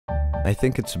I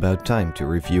think it's about time to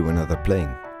review another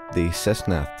plane. The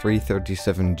Cessna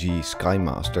 337G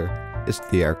Skymaster is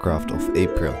the aircraft of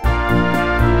April.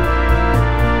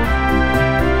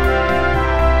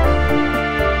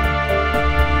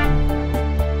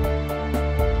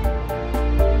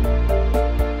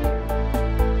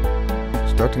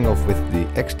 Starting off with the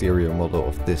exterior model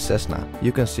of this Cessna,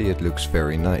 you can see it looks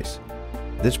very nice.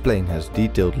 This plane has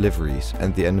detailed liveries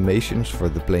and the animations for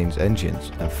the plane's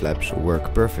engines and flaps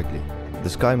work perfectly. The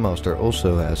Skymaster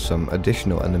also has some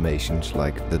additional animations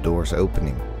like the doors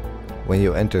opening. When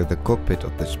you enter the cockpit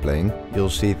of this plane, you'll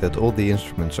see that all the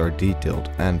instruments are detailed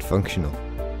and functional.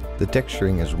 The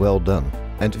texturing is well done,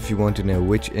 and if you want to know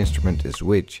which instrument is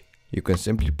which, you can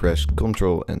simply press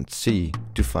Ctrl and C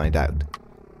to find out.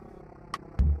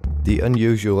 The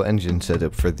unusual engine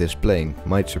setup for this plane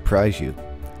might surprise you.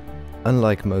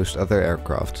 Unlike most other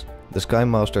aircrafts, the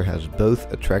Skymaster has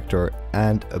both a tractor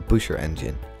and a pusher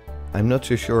engine. I'm not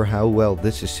so sure how well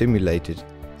this is simulated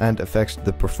and affects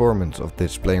the performance of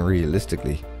this plane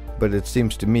realistically, but it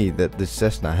seems to me that this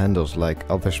Cessna handles like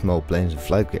other small planes in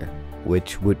FlightGear,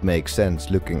 which would make sense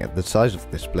looking at the size of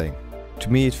this plane. To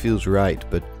me it feels right,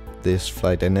 but this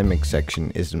flight dynamics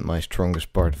section isn't my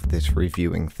strongest part of this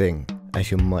reviewing thing, as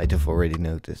you might have already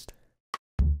noticed.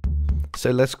 So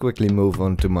let's quickly move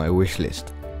on to my wish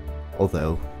list.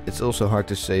 Although, it's also hard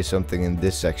to say something in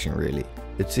this section really.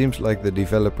 It seems like the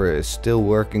developer is still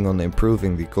working on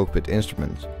improving the cockpit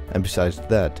instruments, and besides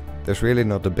that, there's really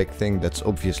not a big thing that's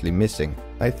obviously missing.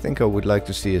 I think I would like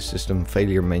to see a system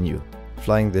failure menu.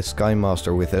 Flying this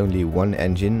Skymaster with only one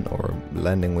engine or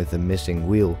landing with a missing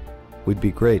wheel would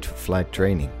be great for flight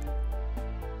training.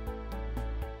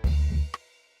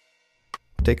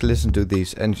 Take a listen to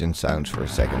these engine sounds for a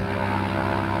second.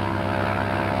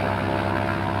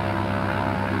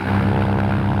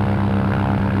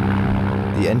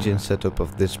 The engine setup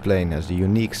of this plane has a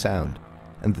unique sound,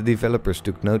 and the developers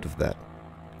took note of that.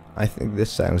 I think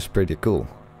this sounds pretty cool.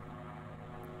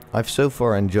 I've so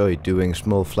far enjoyed doing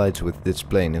small flights with this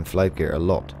plane in FlightGear a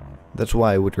lot. That's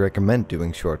why I would recommend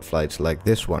doing short flights like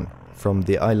this one, from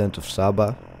the island of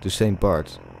Saba to St.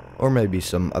 Bart's, or maybe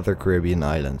some other Caribbean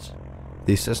islands.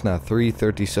 The Cessna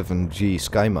 337G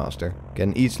Skymaster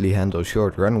can easily handle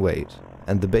short runways,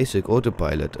 and the basic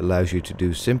autopilot allows you to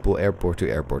do simple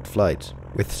airport-to-airport flights.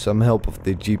 With some help of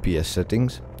the GPS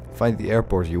settings, find the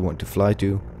airport you want to fly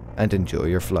to and enjoy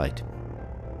your flight.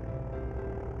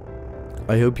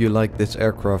 I hope you liked this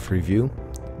aircraft review.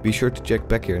 Be sure to check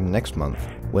back here next month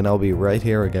when I'll be right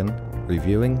here again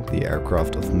reviewing the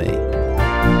aircraft of May.